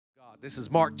This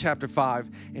is Mark chapter 5,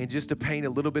 and just to paint a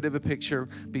little bit of a picture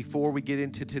before we get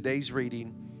into today's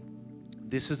reading,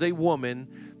 this is a woman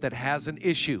that has an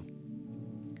issue.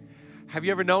 Have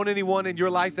you ever known anyone in your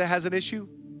life that has an issue?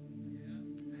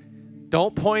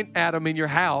 Don't point at them in your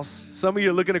house. Some of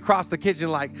you are looking across the kitchen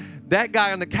like, that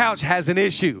guy on the couch has an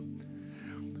issue.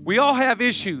 We all have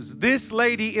issues. This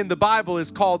lady in the Bible is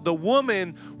called the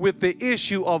woman with the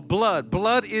issue of blood.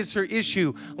 Blood is her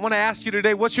issue. I want to ask you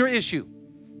today, what's your issue?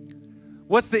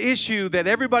 What's the issue that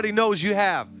everybody knows you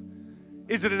have?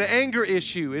 Is it an anger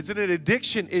issue? Is it an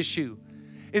addiction issue?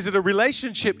 Is it a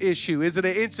relationship issue? Is it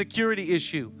an insecurity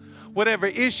issue? Whatever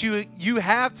issue you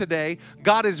have today,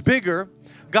 God is bigger,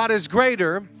 God is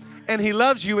greater, and He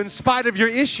loves you in spite of your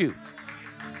issue.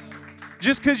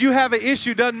 Just because you have an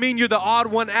issue doesn't mean you're the odd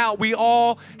one out. We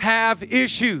all have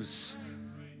issues.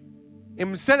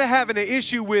 Instead of having an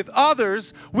issue with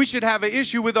others, we should have an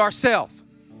issue with ourselves.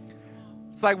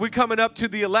 It's like we're coming up to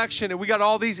the election and we got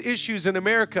all these issues in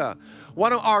America.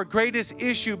 One of our greatest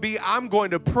issues be, I'm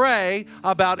going to pray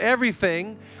about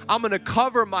everything. I'm going to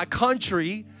cover my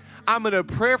country. I'm going to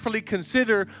prayerfully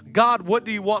consider, God, what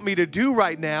do you want me to do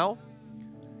right now?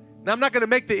 Now, I'm not going to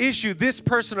make the issue this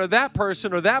person or that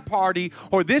party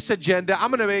or this agenda.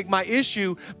 I'm going to make my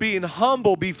issue being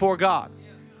humble before God.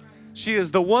 She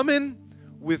is the woman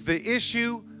with the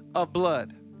issue of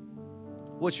blood.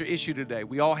 What's your issue today?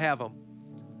 We all have them.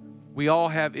 We all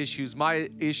have issues. My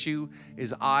issue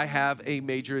is I have a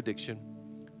major addiction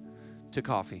to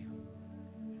coffee.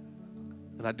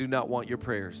 And I do not want your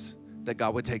prayers that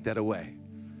God would take that away.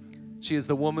 She is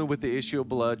the woman with the issue of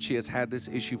blood. She has had this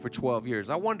issue for 12 years.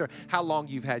 I wonder how long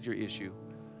you've had your issue.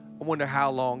 I wonder how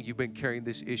long you've been carrying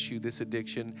this issue, this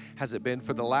addiction. Has it been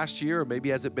for the last year, or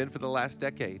maybe has it been for the last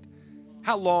decade?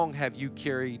 How long have you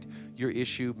carried your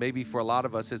issue? Maybe for a lot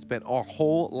of us, it's been our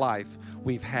whole life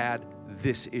we've had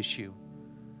this issue.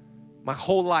 My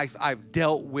whole life I've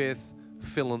dealt with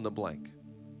fill in the blank.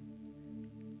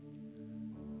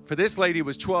 For this lady, it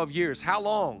was 12 years. How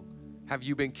long have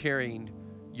you been carrying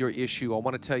your issue? I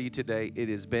want to tell you today, it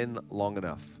has been long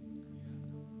enough.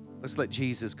 Let's let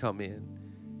Jesus come in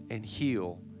and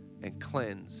heal and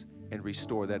cleanse and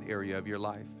restore that area of your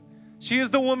life. She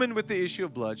is the woman with the issue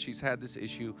of blood. She's had this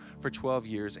issue for 12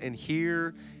 years. And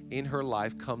here in her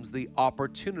life comes the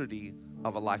opportunity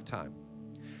of a lifetime.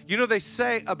 You know, they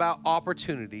say about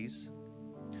opportunities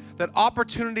that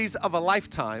opportunities of a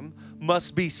lifetime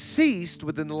must be seized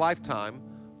within the lifetime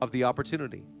of the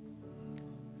opportunity.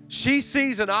 She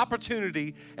sees an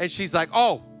opportunity and she's like,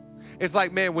 oh, it's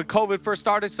like, man, when COVID first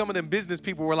started, some of them business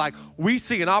people were like, we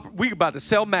about to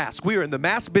sell masks. We are in the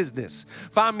mask business.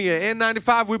 Find me an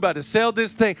N95. We're about to sell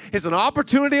this thing. It's an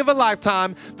opportunity of a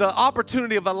lifetime. The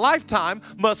opportunity of a lifetime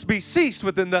must be ceased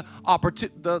within the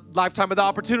lifetime of the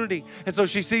opportunity. And so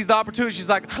she sees the opportunity. She's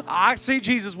like, I see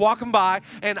Jesus walking by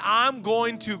and I'm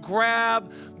going to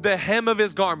grab the hem of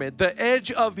his garment, the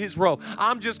edge of his robe.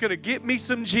 I'm just going to get me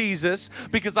some Jesus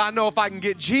because I know if I can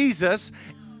get Jesus,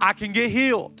 I can get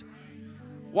healed.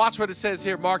 Watch what it says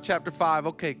here, Mark chapter 5.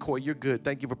 Okay, Coy, you're good.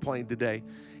 Thank you for playing today.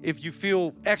 If you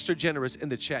feel extra generous in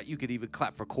the chat, you could even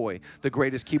clap for Coy, the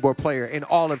greatest keyboard player in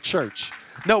all of church.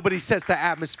 Nobody sets the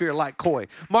atmosphere like Coy.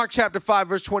 Mark chapter 5,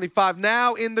 verse 25.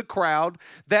 Now in the crowd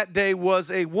that day was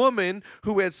a woman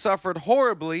who had suffered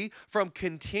horribly from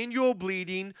continual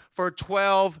bleeding for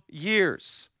 12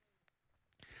 years.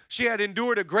 She had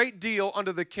endured a great deal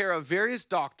under the care of various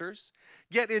doctors,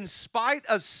 yet in spite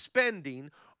of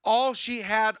spending all she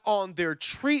had on their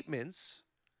treatments,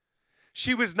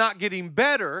 she was not getting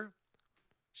better,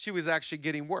 she was actually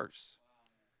getting worse.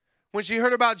 When she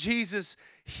heard about Jesus'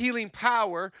 healing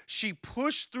power, she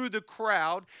pushed through the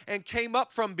crowd and came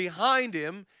up from behind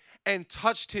him and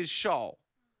touched his shawl.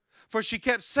 For she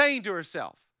kept saying to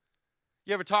herself,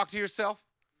 you ever talk to yourself?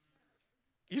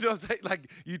 You know what I'm saying?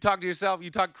 Like you talk to yourself, you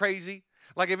talk crazy.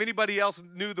 Like if anybody else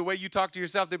knew the way you talk to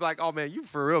yourself, they'd be like, oh man, you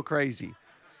for real crazy.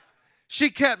 She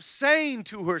kept saying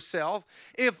to herself,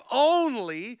 if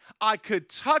only I could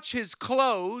touch his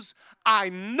clothes, I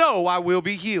know I will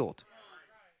be healed.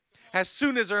 As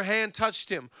soon as her hand touched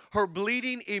him, her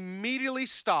bleeding immediately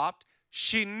stopped.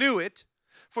 She knew it,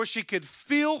 for she could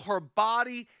feel her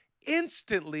body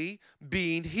instantly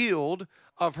being healed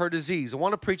of her disease. I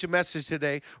want to preach a message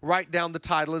today. Write down the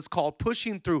title. It's called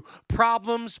Pushing Through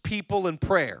Problems, People, and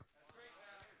Prayer.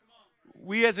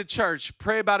 We as a church,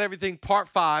 Pray About Everything, Part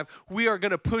 5, we are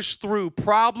going to push through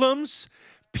problems,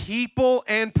 people,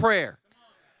 and prayer.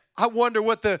 I wonder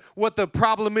what the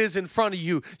problem is in front of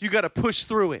you. You got to push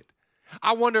through it.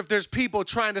 I wonder if there's people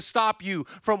trying to stop you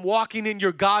from walking in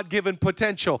your God-given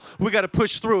potential. We got to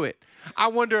push through it. I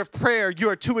wonder if prayer, you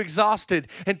are too exhausted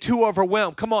and too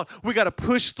overwhelmed. Come on, we got to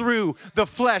push through the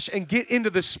flesh and get into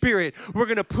the spirit. We're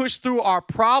going to push through our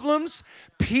problems,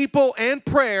 people, and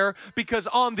prayer, because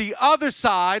on the other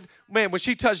side, man, when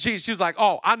she touched Jesus, she was like,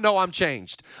 oh, I know I'm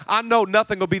changed. I know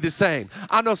nothing will be the same.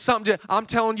 I know something. I'm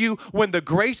telling you, when the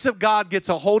grace of God gets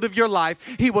a hold of your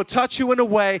life, he will touch you in a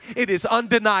way, it is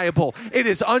undeniable. It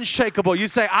is unshakable. You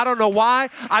say, I don't know why.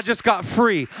 I just got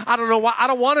free. I don't know why. I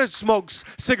don't want to smoke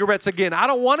cigarettes again. I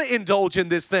don't want to indulge in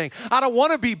this thing. I don't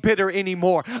want to be bitter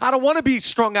anymore. I don't want to be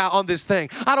strung out on this thing.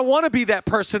 I don't want to be that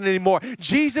person anymore.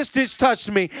 Jesus just touched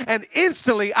me, and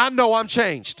instantly I know I'm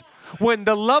changed. When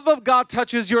the love of God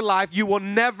touches your life, you will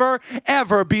never,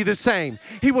 ever be the same.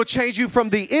 He will change you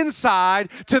from the inside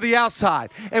to the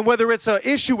outside. And whether it's an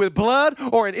issue with blood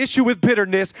or an issue with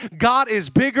bitterness, God is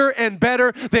bigger and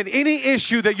better than any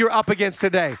issue that you're up against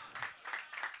today.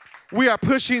 We are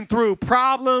pushing through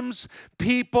problems,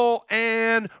 people,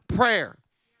 and prayer.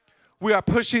 We are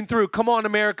pushing through. Come on,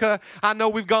 America. I know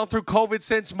we've gone through COVID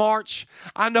since March.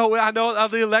 I know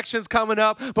the election's coming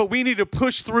up, but we need to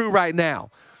push through right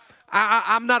now.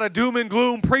 I'm not a doom and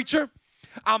gloom preacher.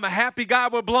 I'm a happy guy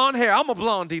with blonde hair. I'm a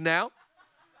blondie now.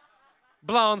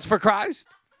 Blondes for Christ.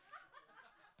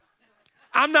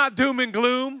 I'm not doom and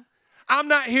gloom. I'm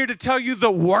not here to tell you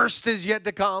the worst is yet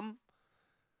to come.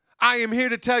 I am here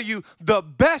to tell you the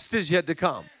best is yet to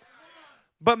come.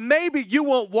 But maybe you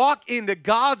won't walk into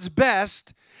God's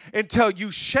best until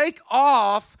you shake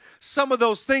off some of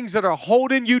those things that are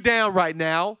holding you down right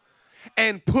now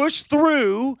and push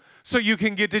through so you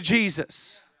can get to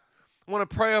Jesus. I want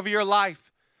to pray over your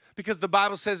life because the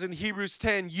Bible says in Hebrews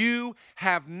 10, you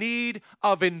have need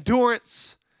of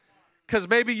endurance. Because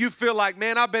maybe you feel like,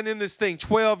 man, I've been in this thing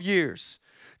 12 years.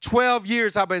 12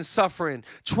 years I've been suffering.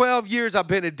 12 years I've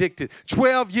been addicted.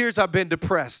 12 years I've been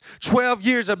depressed. 12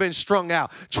 years I've been strung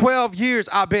out. 12 years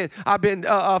I've been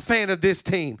a fan of this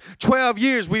team. 12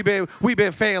 years we've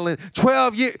been failing.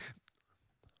 12 years.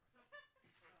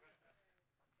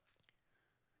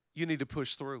 You need to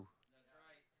push through.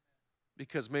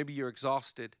 Because maybe you're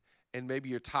exhausted and maybe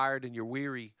you're tired and you're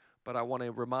weary, but I want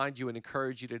to remind you and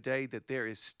encourage you today that there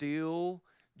is still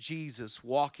Jesus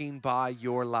walking by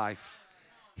your life.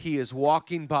 He is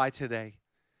walking by today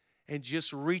and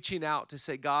just reaching out to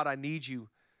say, God, I need you.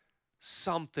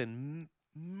 Something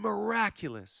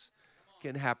miraculous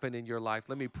can happen in your life.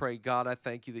 Let me pray. God, I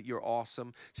thank you that you're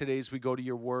awesome. Today as we go to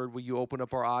your word, will you open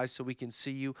up our eyes so we can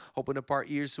see you, open up our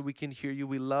ears so we can hear you.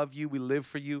 We love you. We live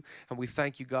for you. And we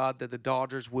thank you, God, that the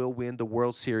Dodgers will win the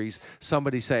World Series.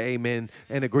 Somebody say amen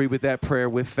and agree with that prayer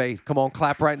with faith. Come on,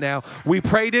 clap right now. We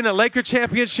prayed in a Laker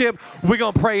championship. We're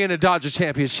going to pray in a Dodger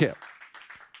championship.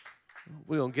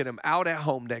 We're going to get them out at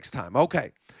home next time.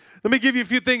 Okay. Let me give you a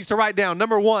few things to write down.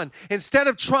 Number one, instead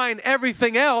of trying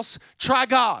everything else, try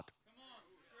God.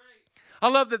 I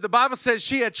love that the Bible says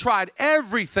she had tried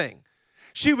everything.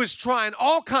 She was trying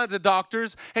all kinds of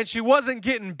doctors, and she wasn't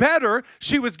getting better.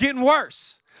 She was getting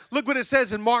worse. Look what it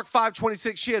says in Mark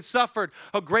 5:26. She had suffered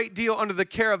a great deal under the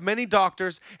care of many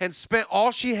doctors and spent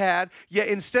all she had, yet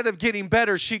instead of getting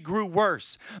better, she grew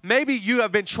worse. Maybe you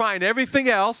have been trying everything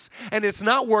else and it's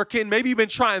not working. Maybe you've been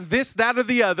trying this, that, or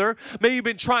the other. Maybe you've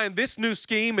been trying this new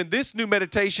scheme and this new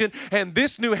meditation and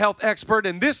this new health expert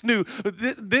and this new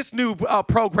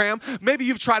program. Maybe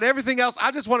you've tried everything else.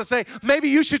 I just want to say, maybe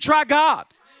you should try God.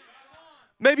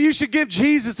 Maybe you should give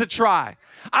Jesus a try.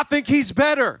 I think he's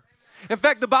better. In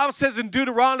fact, the Bible says in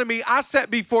Deuteronomy, I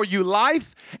set before you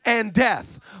life and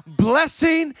death,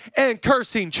 blessing and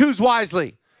cursing. Choose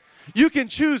wisely. You can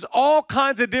choose all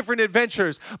kinds of different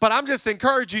adventures, but I'm just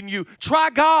encouraging you,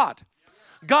 try God.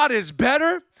 God is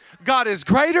better. God is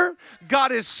greater.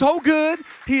 God is so good.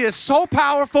 He is so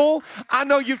powerful. I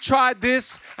know you've tried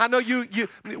this. I know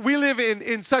we live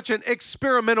in such an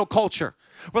experimental culture.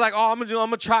 We're like, oh, I'm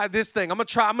gonna try this thing. I'm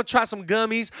gonna try some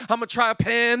gummies. I'm gonna try a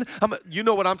pen. You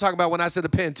know what I'm talking about when I said a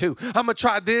pen too. I'm gonna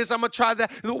try this. I'm gonna try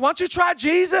that. Why don't you try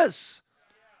Jesus?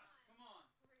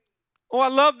 Oh, I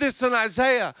love this in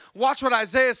Isaiah. Watch what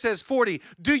Isaiah says, 40.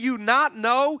 Do you not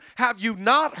know? Have you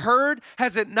not heard?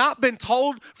 Has it not been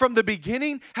told from the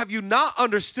beginning? Have you not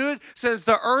understood since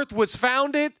the earth was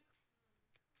founded?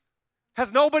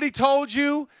 Has nobody told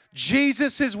you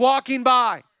Jesus is walking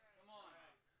by?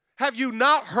 Have you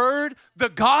not heard the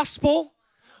gospel,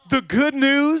 the good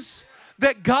news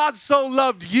that God so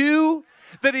loved you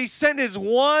that he sent his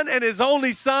one and his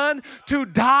only son to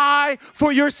die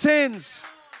for your sins?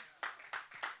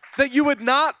 That you would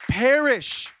not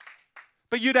perish,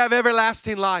 but you'd have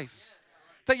everlasting life.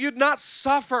 That you'd not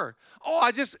suffer. Oh,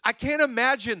 I can't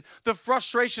imagine the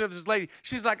frustration of this lady.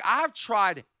 She's like, I've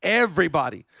tried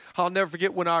everybody. I'll never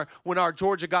forget when our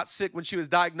Georgia got sick, when she was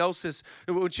diagnosed,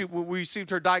 when we received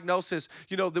her diagnosis,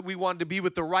 that we wanted to be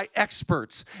with the right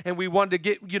experts, and we wanted to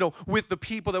get, with the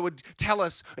people that would tell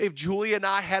us if Julia and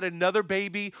I had another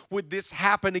baby, would this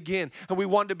happen again? And we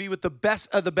wanted to be with the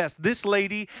best of the best. This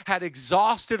lady had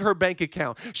exhausted her bank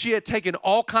account. She had taken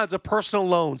all kinds of personal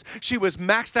loans. She was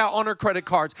maxed out on her credit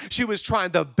cards. She was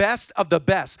trying the best of the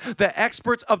best, the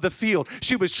experts of the field.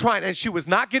 She was trying, and she was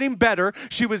not getting better.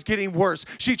 She was getting worse.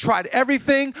 She tried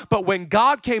everything, but when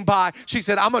God came by, she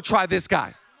said, I'm going to try this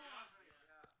guy.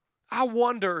 I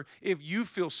wonder if you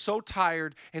feel so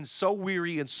tired and so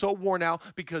weary and so worn out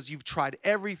because you've tried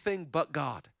everything but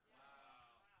God.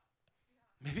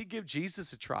 Maybe give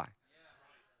Jesus a try.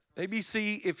 Maybe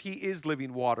see if he is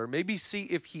living water. Maybe see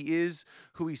if he is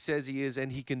who he says he is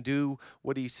and he can do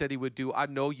what he said he would do. I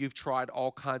know you've tried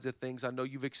all kinds of things. I know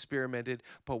you've experimented,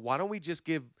 but why don't we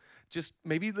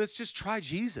maybe let's just try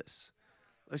Jesus.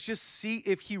 Let's just see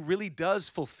if he really does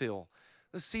fulfill.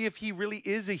 Let's see if he really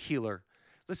is a healer.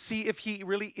 Let's see if he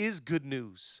really is good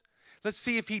news. Let's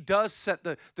see if he does set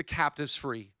the captives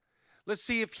free. Let's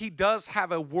see if he does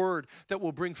have a word that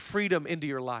will bring freedom into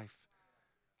your life.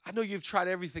 I know you've tried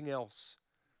everything else.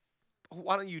 But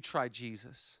why don't you try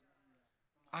Jesus?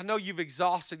 I know you've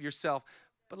exhausted yourself,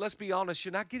 but let's be honest,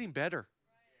 you're not getting better.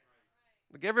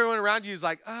 Like everyone around you is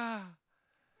like,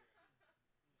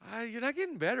 you're not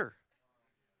getting better.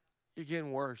 You're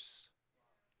getting worse.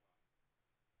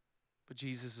 But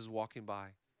Jesus is walking by,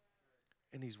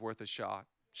 and he's worth a shot.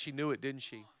 She knew it, didn't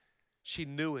she? She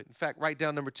knew it. In fact, write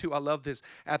down number 2. I love this.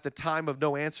 At the time of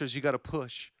no answers, you got to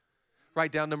push.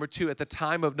 Write down number 2. At the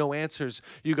time of no answers,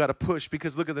 you got to push.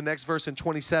 Because look at the next verse in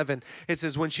 27. It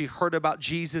says, when she heard about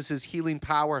Jesus' healing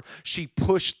power, she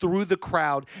pushed through the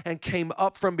crowd and came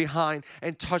up from behind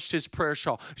and touched his prayer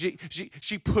shawl.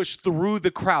 She pushed through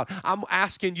the crowd. I'm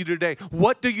asking you today,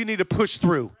 what do you need to push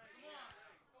through?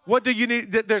 What do you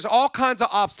need? There's all kinds of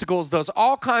obstacles. There's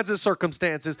all kinds of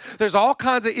circumstances. There's all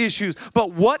kinds of issues.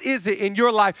 But what is it in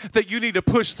your life that you need to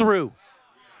push through?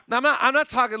 Now, I'm not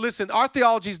talking, listen, our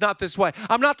theology is not this way.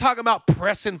 I'm not talking about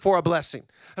pressing for a blessing.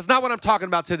 That's not what I'm talking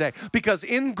about today. Because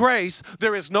in grace,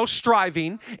 there is no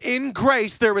striving. In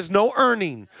grace, there is no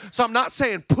earning. So I'm not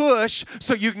saying push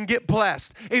so you can get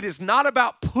blessed. It is not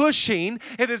about pushing.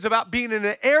 It is about being in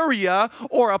an area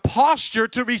or a posture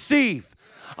to receive.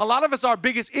 A lot of us, our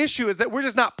biggest issue is that we're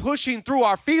just not pushing through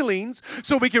our feelings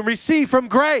so we can receive from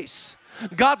grace.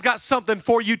 God's got something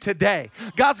for you today.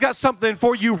 God's got something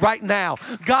for you right now.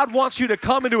 God wants you to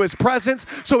come into his presence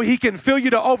so he can fill you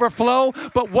to overflow.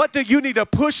 But what do you need to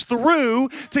push through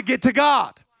to get to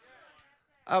God?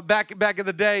 Back in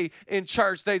the day in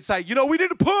church, they'd say, we need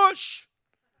to push.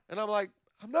 And I'm like,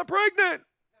 I'm not pregnant.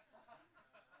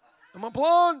 I'm a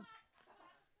blonde.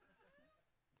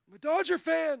 I'm a Dodger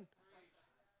fan.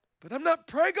 But I'm not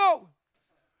prego.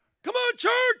 Come on,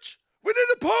 church. We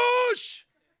need to push.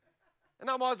 And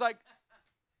I'm always like,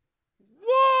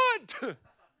 what?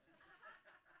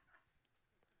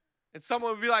 And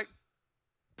someone would be like,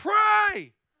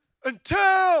 pray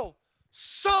until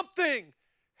something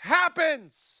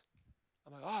happens.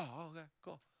 I'm like, oh, okay,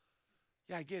 cool.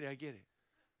 Yeah, I get it.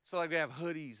 So like we have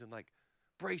hoodies and like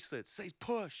bracelets. Say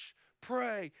push,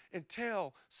 pray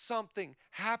until something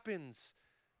happens.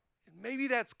 And maybe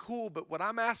that's cool, but what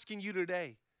I'm asking you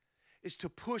today is to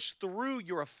push through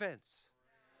your offense.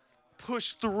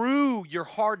 Push through your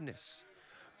hardness.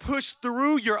 Push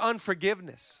through your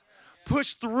unforgiveness.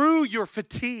 Push through your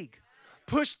fatigue.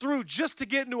 Push through just to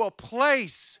get into a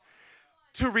place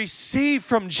to receive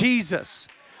from Jesus.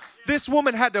 This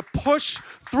woman had to push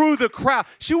through the crowd.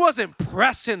 She wasn't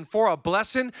pressing for a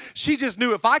blessing. She just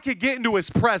knew if I could get into his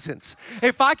presence,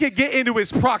 if I could get into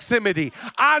his proximity,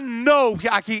 I know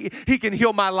he can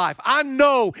heal my life. I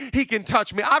know he can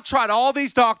touch me. I've tried all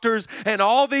these doctors and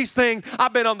all these things.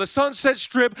 I've been on the Sunset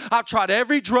Strip. I've tried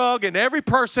every drug and every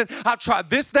person. I've tried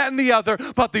this, that, and the other.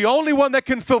 But the only one that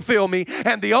can fulfill me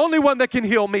and the only one that can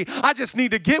heal me, I just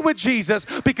need to get with Jesus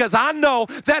because I know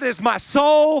that is my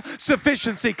sole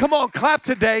sufficiency. Come on, clap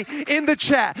today in the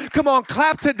chat. Come on,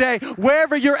 clap today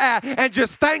wherever you're at and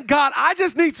just thank God. I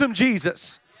just need some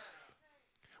Jesus.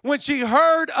 When she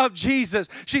heard of Jesus,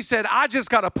 she said, I just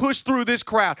got to push through this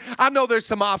crowd. I know there's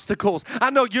some obstacles. I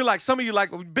know some of you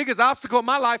like, the biggest obstacle in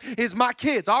my life is my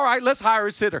kids. All right, let's hire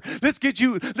a sitter. Let's get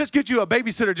you a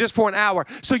babysitter just for an hour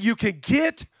so you can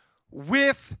get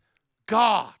with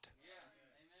God.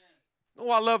 Oh,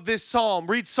 I love this psalm.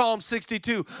 Read Psalm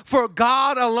 62. For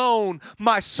God alone,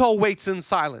 my soul waits in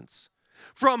silence.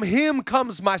 From him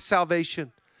comes my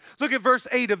salvation. Look at verse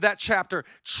 8 of that chapter.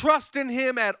 Trust in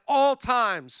him at all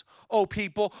times, O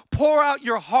people. Pour out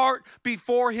your heart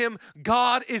before him.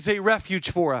 God is a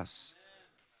refuge for us.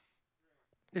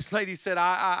 This lady said,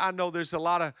 I know there's a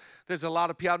lot of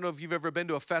people. I don't know if you've ever been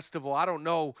to a festival. I don't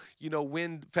know,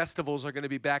 when festivals are going to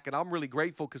be back. And I'm really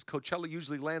grateful because Coachella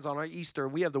usually lands on our Easter.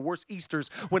 We have the worst Easters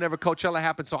whenever Coachella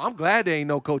happens. So I'm glad there ain't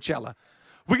no Coachella.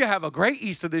 We're going to have a great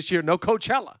Easter this year, no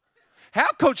Coachella.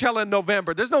 Have Coachella in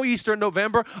November. There's no Easter in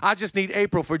November. I just need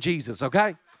April for Jesus,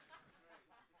 okay?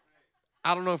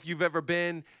 I don't know if you've ever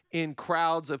been in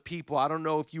crowds of people. I don't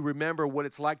know if you remember what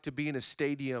it's like to be in a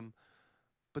stadium.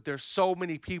 But there's so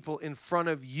many people in front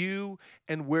of you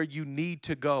and where you need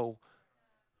to go.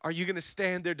 Are you going to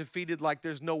stand there defeated like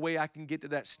there's no way I can get to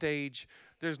that stage?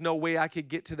 There's no way I could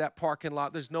get to that parking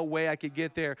lot. There's no way I could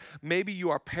get there. Maybe you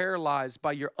are paralyzed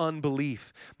by your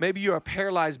unbelief. Maybe you are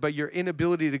paralyzed by your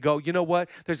inability to go, you know what?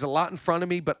 There's a lot in front of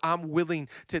me, but I'm willing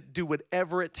to do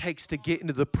whatever it takes to get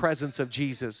into the presence of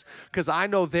Jesus. Because I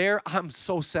know there, I'm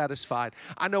so satisfied.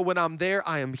 I know when I'm there,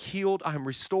 I am healed, I am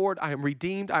restored, I am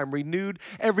redeemed, I am renewed.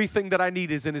 Everything that I need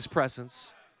is in his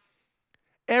presence.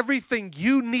 Everything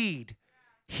you need,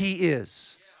 he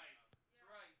is.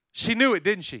 She knew it,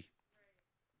 didn't she?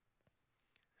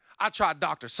 I tried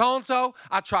Dr. So-and-so.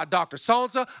 I tried Dr.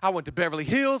 So-and-so. I went to Beverly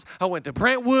Hills. I went to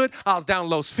Brentwood. I was down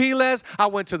Los Feliz. I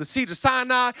went to the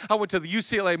Cedars-Sinai. I went to the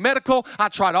UCLA Medical. I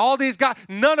tried all these guys.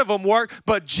 None of them worked,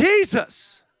 but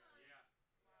Jesus.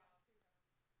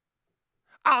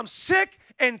 I'm sick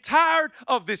and tired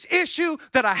of this issue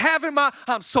that I have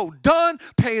I'm so done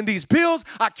paying these bills.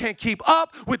 I can't keep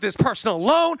up with this personal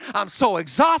loan. I'm so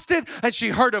exhausted. And she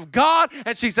heard of God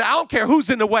and she said, I don't care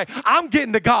who's in the way. I'm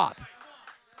getting to God.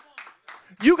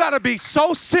 You got to be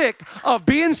so sick of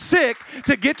being sick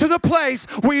to get to the place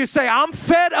where you say, I'm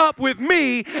fed up with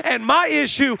me and my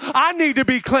issue. I need to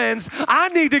be cleansed. I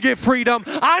need to get freedom.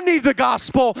 I need the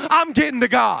gospel. I'm getting to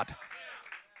God.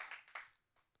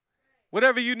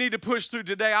 Whatever you need to push through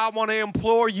today, I want to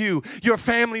implore you. Your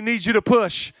family needs you to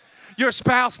push. Your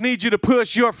spouse needs you to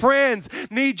push. Your friends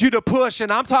need you to push. And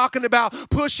I'm talking about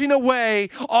pushing away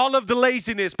all of the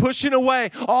laziness, pushing away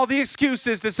all the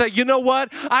excuses to say, you know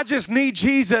what? I just need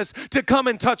Jesus to come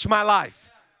and touch my life.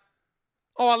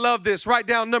 Oh, I love this. Write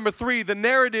down number 3. The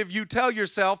narrative you tell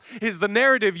yourself is the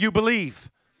narrative you believe.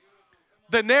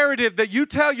 The narrative that you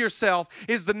tell yourself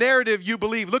is the narrative you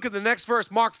believe. Look at the next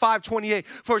verse, Mark 5:28.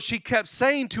 For she kept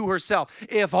saying to herself,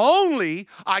 if only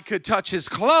I could touch his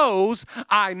clothes,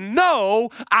 I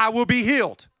know I will be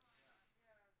healed.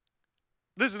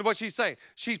 Listen to what she's saying.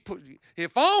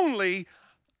 If only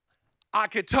I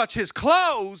could touch his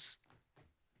clothes,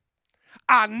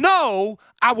 I know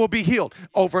I will be healed.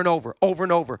 Over and over, over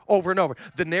and over, over and over.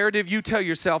 The narrative you tell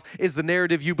yourself is the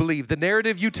narrative you believe. The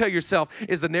narrative you tell yourself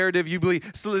is the narrative you believe.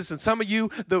 So listen, some of you,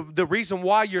 the reason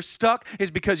why you're stuck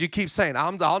is because you keep saying,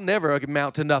 I'll never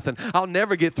amount to nothing. I'll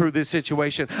never get through this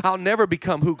situation. I'll never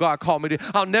become who God called me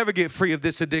to. I'll never get free of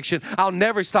this addiction. I'll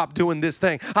never stop doing this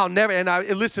thing.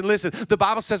 Listen. The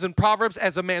Bible says in Proverbs,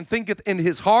 as a man thinketh in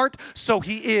his heart, so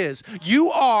he is.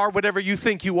 You are whatever you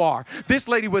think you are. This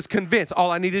lady was convinced,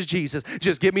 all I need is Jesus.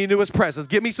 Just get me into his presence.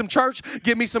 Give me some church.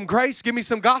 Give me some grace. Give me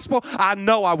some gospel. I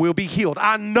know I will be healed.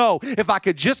 I know if I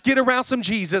could just get around some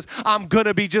Jesus, I'm going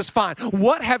to be just fine.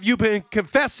 What have you been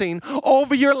confessing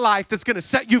over your life that's going to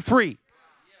set you free?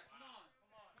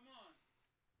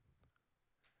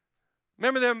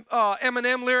 Remember them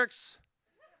Eminem lyrics?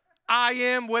 I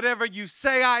am whatever you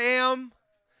say I am.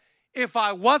 If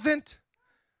I wasn't,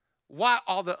 why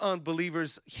all the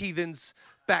unbelievers, heathens,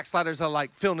 backsliders are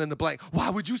like filling in the blank. Why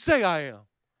would you say I am?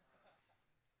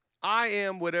 I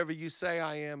am whatever you say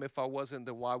I am. If I wasn't,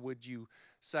 then why would you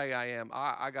say I am?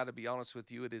 I got to be honest with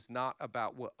you. It is not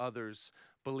about what others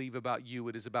believe about you.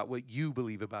 It is about what you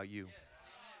believe about you.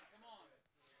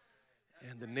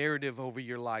 And the narrative over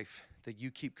your life that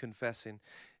you keep confessing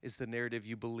is the narrative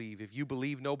you believe. If you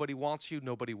believe nobody wants you,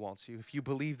 nobody wants you. If you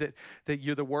believe that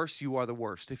you're the worst, you are the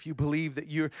worst. If you believe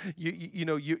that you're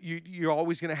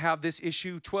always going to have this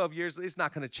issue, 12 years, it's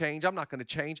not going to change. I'm not going to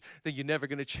change. Then you're never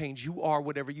going to change. You are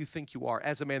whatever you think you are.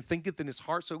 As a man thinketh in his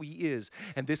heart, so he is.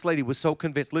 And this lady was so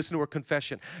convinced. Listen to her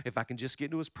confession. If I can just get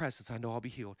into his presence, I know I'll be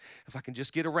healed. If I can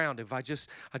just get around, if I just,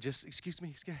 excuse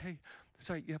me, hey,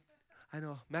 sorry, yep, I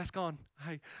know, mask on,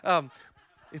 hi.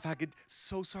 If I could,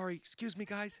 so sorry, excuse me,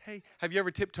 guys. Hey, have you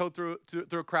ever tiptoed through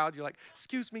a crowd? You're like,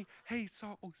 excuse me, hey,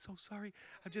 so sorry.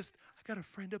 I I got a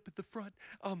friend up at the front.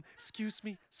 Excuse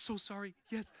me, so sorry.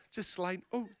 Yes, just slide.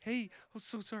 Oh, hey, oh,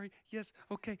 so sorry. Yes,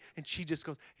 okay. And she just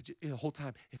goes the whole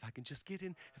time. If I can just get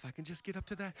in, if I can just get up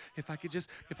to that, if I can just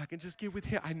get with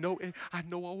him, I know I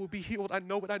will be healed. I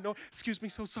know it. I know. Excuse me,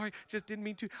 so sorry. Just didn't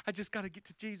mean to. I just got to get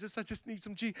to Jesus. I just need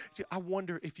some Jesus. I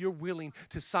wonder if you're willing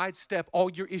to sidestep all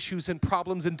your issues and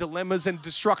problems and dilemmas and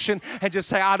destruction and just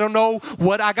say, I don't know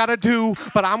what I got to do,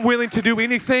 but I'm willing to do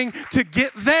anything to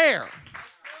get there.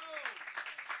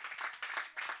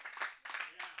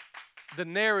 The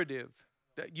narrative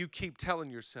that you keep telling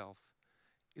yourself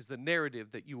is the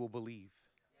narrative that you will believe.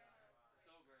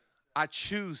 I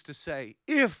choose to say,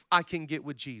 if I can get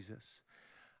with Jesus,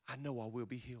 I know I will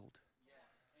be healed.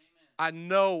 I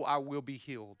know I will be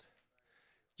healed.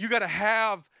 You got to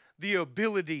have the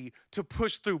ability to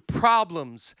push through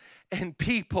problems and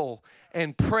people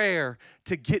and prayer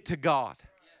to get to God.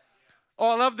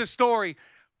 Oh, I love this story.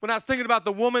 When I was thinking about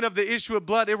the woman of the issue of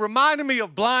blood, it reminded me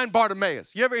of blind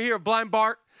Bartimaeus. You ever hear of blind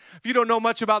Bart? If you don't know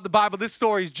much about the Bible, this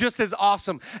story is just as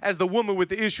awesome as the woman with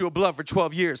the issue of blood for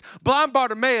 12 years. Blind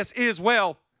Bartimaeus is,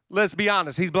 well, let's be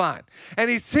honest, he's blind. And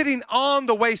he's sitting on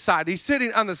the wayside. He's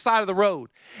sitting on the side of the road.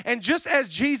 And just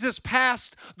as Jesus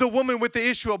passed the woman with the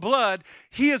issue of blood,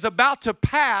 he is about to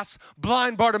pass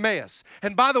blind Bartimaeus.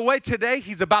 And by the way, today,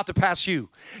 he's about to pass you.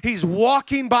 He's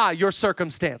walking by your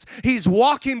circumstance. He's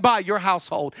walking by your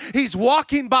household. He's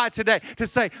walking by today to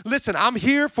say, listen, I'm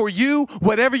here for you,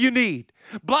 whatever you need.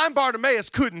 Blind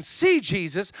Bartimaeus couldn't see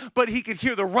Jesus, but he could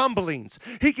hear the rumblings.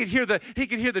 He could hear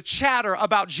the chatter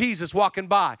about Jesus walking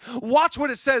by. Watch what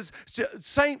it says,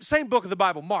 same book of the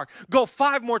Bible, Mark. Go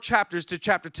 5 more chapters to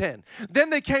chapter 10.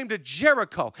 Then they came to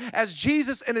Jericho. As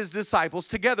Jesus and his disciples,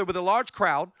 together with a large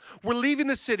crowd, were leaving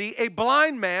the city, a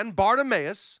blind man,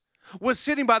 Bartimaeus, was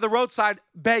sitting by the roadside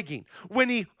begging. When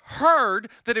he heard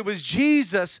that it was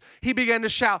Jesus, he began to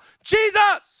shout,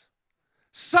 Jesus!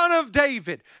 Son of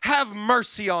David, have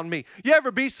mercy on me. You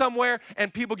ever be somewhere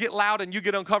and people get loud and you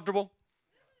get uncomfortable?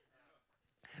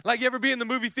 Like you ever be in the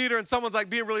movie theater and someone's like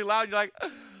being really loud, you're like,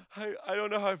 I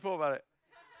don't know how I feel about it.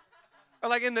 Or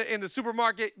like in the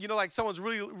supermarket, you know, like someone's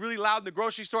really, really loud in the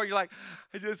grocery store, you're like,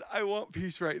 I want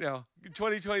peace right now.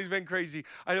 2020 has been crazy.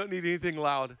 I don't need anything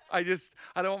loud. I don't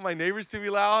want my neighbors to be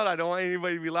loud. I don't want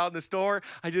anybody to be loud in the store.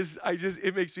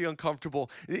 It makes me uncomfortable.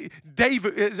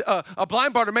 David, a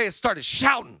blind Bartimaeus started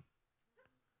shouting,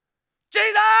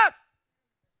 Jesus,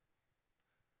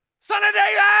 Son of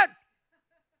David,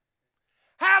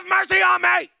 have mercy on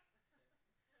me.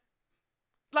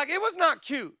 Like it was not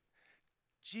cute.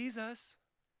 Jesus,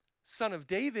 Son of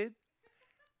David,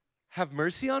 have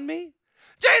mercy on me.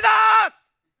 Jesus,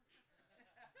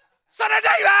 Son of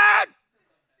David,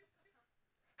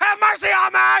 have mercy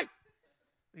on me.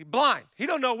 He's blind. He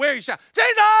don't know where he's shouting.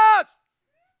 Jesus,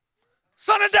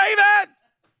 Son of David,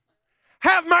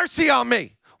 have mercy on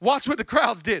me. Watch what the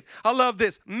crowds did. I love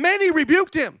this. Many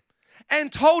rebuked him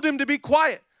and told him to be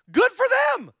quiet. Good for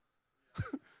them.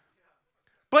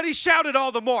 But he shouted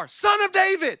all the more, Son of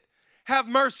David, have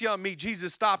mercy on me.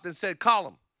 Jesus stopped and said, call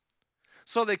him.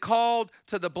 So they called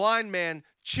to the blind man,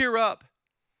 cheer up,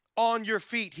 on your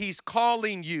feet. He's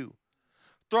calling you.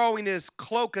 Throwing his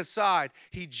cloak aside,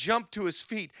 he jumped to his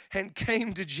feet and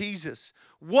came to Jesus.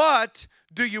 What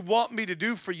do you want me to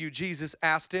do for you? Jesus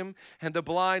asked him. And the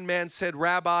blind man said,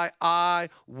 Rabbi, I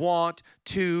want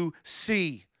to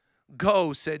see.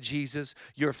 Go, said Jesus,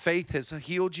 your faith has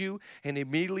healed you. And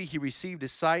immediately he received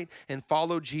his sight and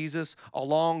followed Jesus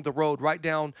along the road. Write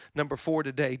down number 4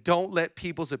 today. Don't let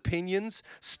people's opinions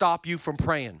stop you from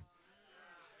praying.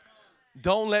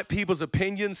 Don't let people's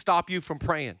opinions stop you from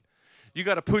praying. You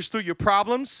got to push through your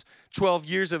problems, 12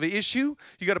 years of an issue.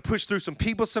 You got to push through some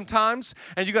people sometimes,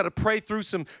 and you got to pray through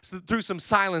some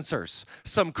silencers,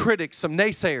 some critics, some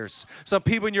naysayers, some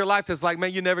people in your life that's like,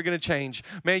 man, you're never going to change.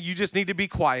 Man, you just need to be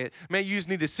quiet. Man, you just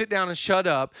need to sit down and shut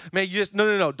up. Man, you just,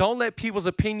 no. Don't let people's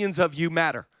opinions of you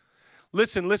matter.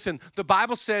 Listen. The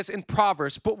Bible says in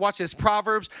Proverbs, but watch this,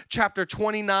 Proverbs chapter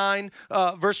 29,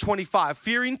 verse 25.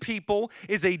 Fearing people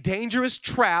is a dangerous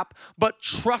trap, but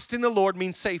trust in the Lord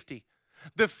means safety.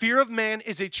 The fear of man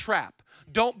is a trap.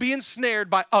 Don't be ensnared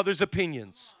by others'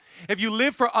 opinions. If you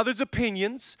live for others'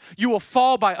 opinions, you will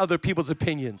fall by other people's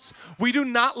opinions. We do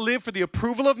not live for the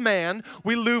approval of man.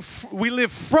 We live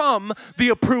from the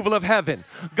approval of heaven.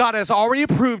 God has already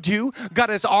approved you. God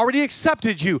has already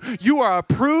accepted you. You are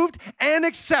approved and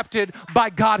accepted by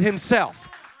God himself.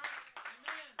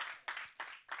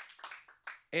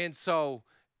 And so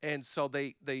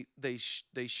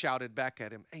they shouted back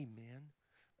at him, hey, man,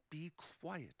 be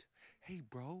quiet. Hey,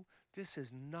 bro, this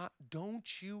is not,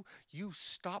 don't you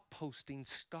stop posting,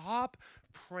 stop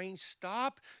praying,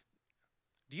 stop.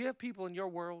 Do you have people in your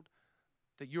world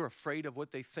that you're afraid of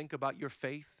what they think about your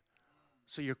faith,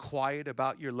 so you're quiet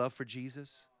about your love for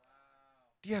Jesus?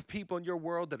 Do you have people in your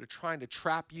world that are trying to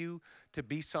trap you to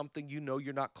be something you know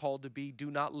you're not called to be? Do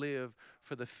not live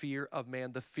for the fear of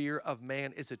man. The fear of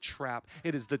man is a trap.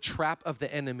 It is the trap of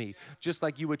the enemy. Just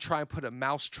like you would try and put a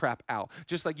mouse trap out.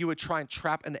 Just like you would try and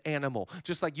trap an animal.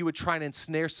 Just like you would try and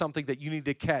ensnare something that you need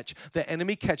to catch. The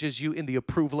enemy catches you in the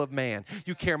approval of man.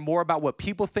 You care more about what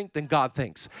people think than God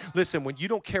thinks. Listen, when you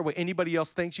don't care what anybody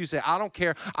else thinks, you say, I don't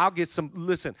care. I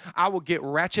will get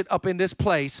ratchet up in this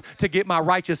place to get my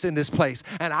righteous in this place.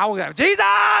 And I will go,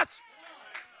 Jesus,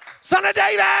 Son of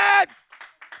David,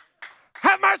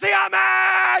 have mercy on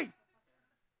me.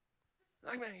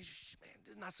 Like, man, this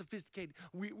is not sophisticated.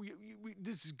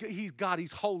 He's God,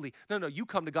 he's holy. No, you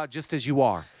come to God just as you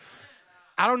are.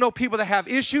 I don't know people that have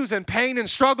issues and pain and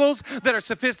struggles that are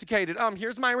sophisticated.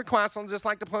 Here's my request. I'll just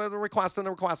like to put a request in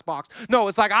the request box. No,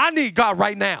 it's like I need God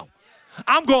right now.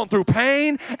 I'm going through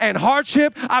pain and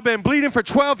hardship. I've been bleeding for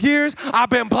 12 years. I've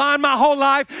been blind my whole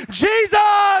life.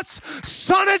 Jesus,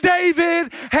 Son of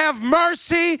David, have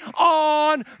mercy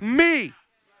on me.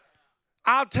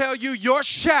 I'll tell you, your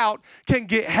shout can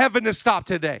get heaven to stop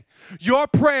today. Your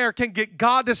prayer can get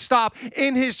God to stop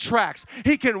in his tracks.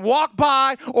 He can walk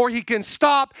by or he can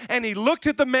stop. And he looked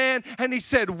at the man and he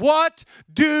said, what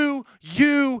do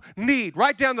you need?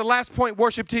 Write down the last point,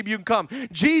 worship team, you can come.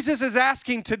 Jesus is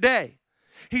asking today.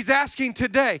 He's asking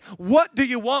today, what do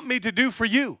you want me to do for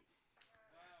you?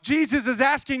 Jesus is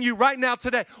asking you right now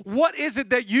today, what is it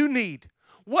that you need?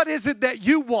 What is it that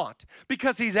you want?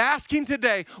 Because he's asking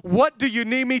today, what do you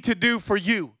need me to do for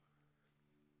you?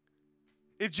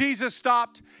 If Jesus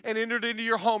stopped and entered into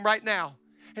your home right now,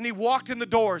 and he walked in the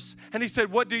doors, and he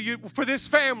said, for this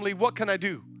family, what can I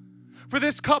do? For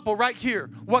this couple right here,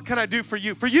 what can I do for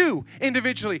you? For you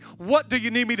individually, what do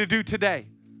you need me to do today?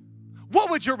 What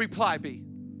would your reply be?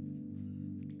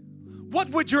 What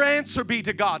would your answer be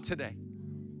to God today?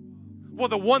 Well,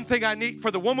 the one thing I need, for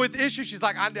the woman with the issue, she's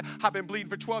like, I've been bleeding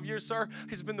for 12 years, sir.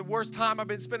 It's been the worst time. I've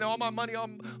been spending all my money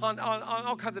on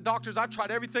all kinds of doctors. I've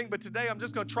tried everything, but today I'm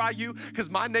just going to try you because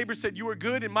my neighbor said you were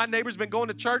good, and my neighbor's been going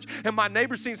to church, and my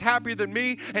neighbor seems happier than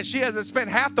me, and she hasn't spent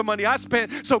half the money I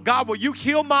spent. So, God, will you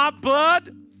heal my blood?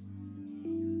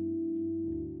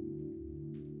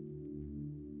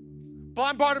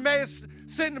 Blind Bartimaeus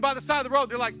sitting by the side of the road.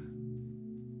 They're like,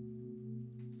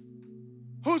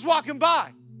 who's walking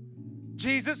by?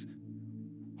 Jesus.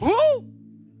 Who?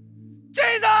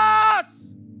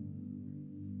 Jesus!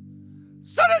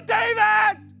 Son of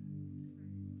David!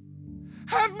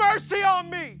 Have mercy on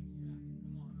me.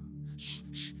 Shh,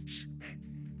 man.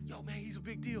 Yo, man, he's a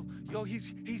big deal. Yo,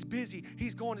 he's busy.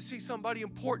 He's going to see somebody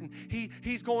important.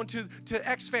 He's going to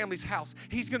X family's house.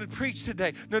 He's going to preach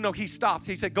today. No, he stopped.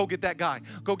 He said, go get that guy.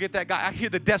 Go get that guy. I hear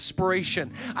the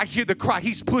desperation. I hear the cry.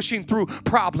 He's pushing through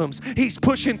problems. He's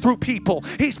pushing through people.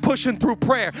 He's pushing through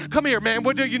prayer. Come here, man.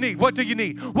 What do you need? What do you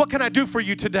need? What can I do for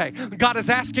you today? God is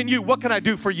asking you, what can I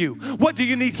do for you? What do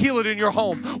you need healed in your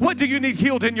home? What do you need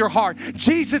healed in your heart?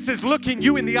 Jesus is looking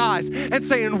you in the eyes and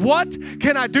saying, what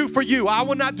can I do for you? I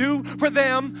will not do for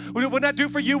them. Will not do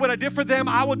for you what I did for them.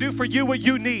 I will do for you what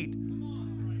you need.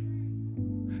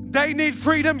 They need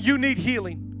freedom. You need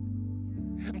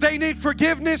healing. They need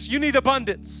forgiveness. You need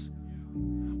abundance.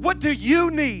 What do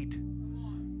you need?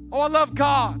 Oh, I love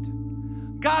God.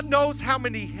 God knows how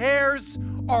many hairs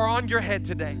are on your head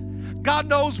today. God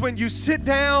knows when you sit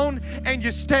down and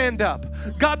you stand up.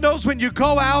 God knows when you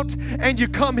go out and you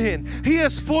come in. He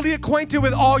is fully acquainted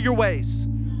with all your ways.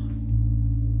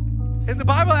 And the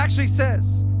Bible actually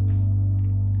says,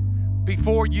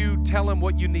 before you tell him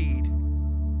what you need,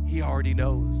 he already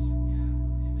knows.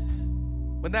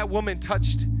 When that woman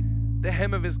touched the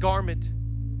hem of his garment,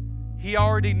 he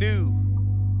already knew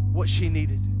what she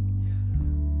needed.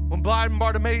 When blind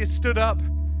Bartimaeus stood up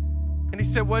and he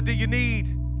said, what do you need?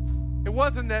 It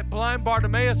wasn't that blind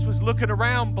Bartimaeus was looking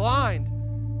around blind.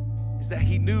 It's that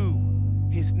he knew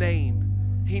his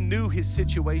name. He knew his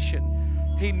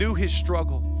situation. He knew his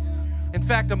struggle. In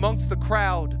fact, amongst the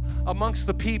crowd, amongst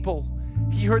the people,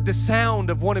 he heard the sound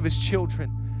of one of his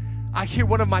children. I hear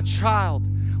one of my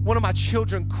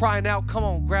children crying out, come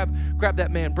on, grab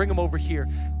that man, bring him over here.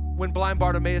 When blind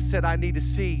Bartimaeus said, I need to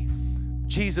see,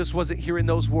 Jesus wasn't hearing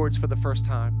those words for the first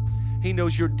time. He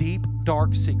knows your deep,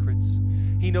 dark secrets.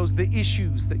 He knows the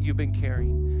issues that you've been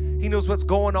carrying. He knows what's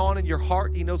going on in your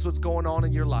heart. He knows what's going on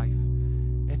in your life.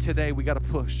 And today we got to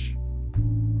push.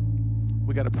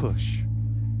 We got to push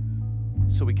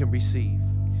so we can receive.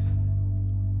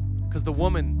 Because the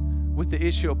woman with the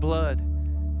issue of blood,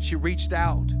 she reached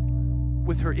out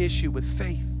with her issue with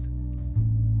faith.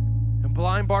 And When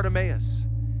blind Bartimaeus,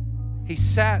 he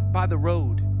sat by the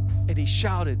road and he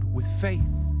shouted with faith.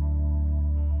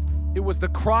 It was the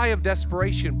cry of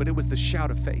desperation, but it was the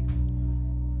shout of faith.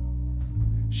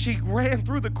 She ran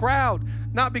through the crowd,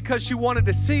 not because she wanted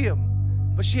to see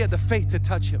him, but she had the faith to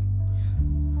touch him.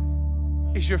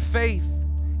 Is your faith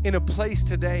in a place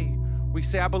today where you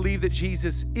say, I believe that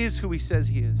Jesus is who he says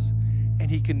he is, and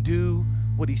he can do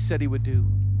what he said he would do?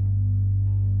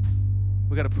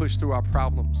 We got to push through our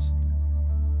problems.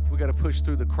 We got to push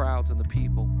through the crowds and the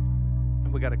people,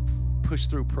 and we got to push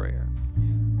through prayer.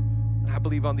 And I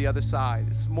believe on the other side,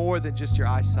 it's more than just your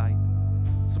eyesight.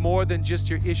 It's more than just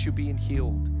your issue being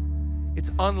healed.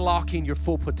 It's unlocking your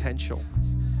full potential.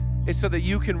 It's so that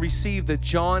you can receive the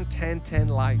John 10:10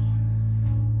 life.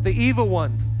 The evil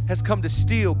one has come to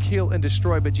steal, kill, and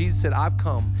destroy, but Jesus said, I've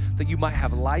come that you might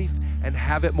have life and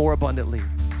have it more abundantly.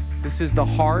 This is the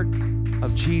heart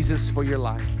of Jesus for your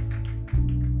life.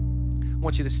 I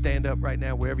want you to stand up right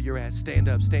now, wherever you're at. Stand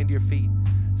up, stand to your feet.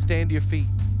 Stand to your feet.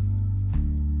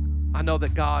 I know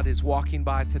that God is walking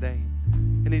by today,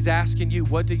 and he's asking you,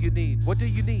 what do you need? What do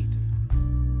you need?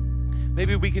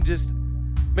 Maybe we can just,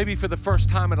 maybe for the first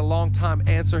time in a long time,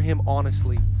 answer him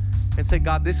honestly and say,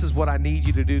 God, this is what I need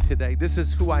you to do today. This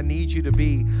is who I need you to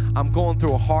be. I'm going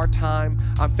through a hard time.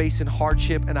 I'm facing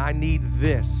hardship, and I need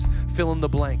this. Fill in the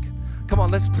blank. Come on,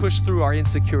 let's push through our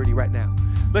insecurity right now.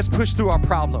 Let's push through our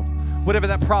problem. Whatever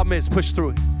that problem is, push through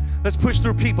it. Let's push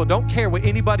through people. Don't care what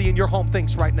anybody in your home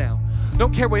thinks right now.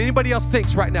 Don't care what anybody else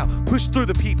thinks right now. Push through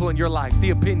the people in your life,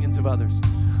 the opinions of others.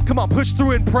 Come on, push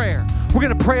through in prayer. We're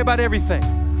going to pray about everything.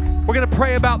 We're going to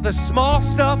pray about the small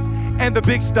stuff and the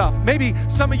big stuff. Maybe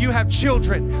some of you have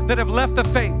children that have left the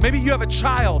faith. Maybe you have a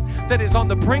child that is on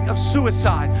the brink of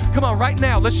suicide. Come on, right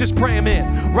now, let's just pray them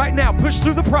in. Right now, push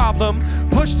through the problem,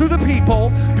 push through the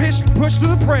people, push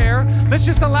through the prayer. Let's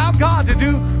just allow God to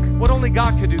do what only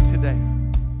God could do today.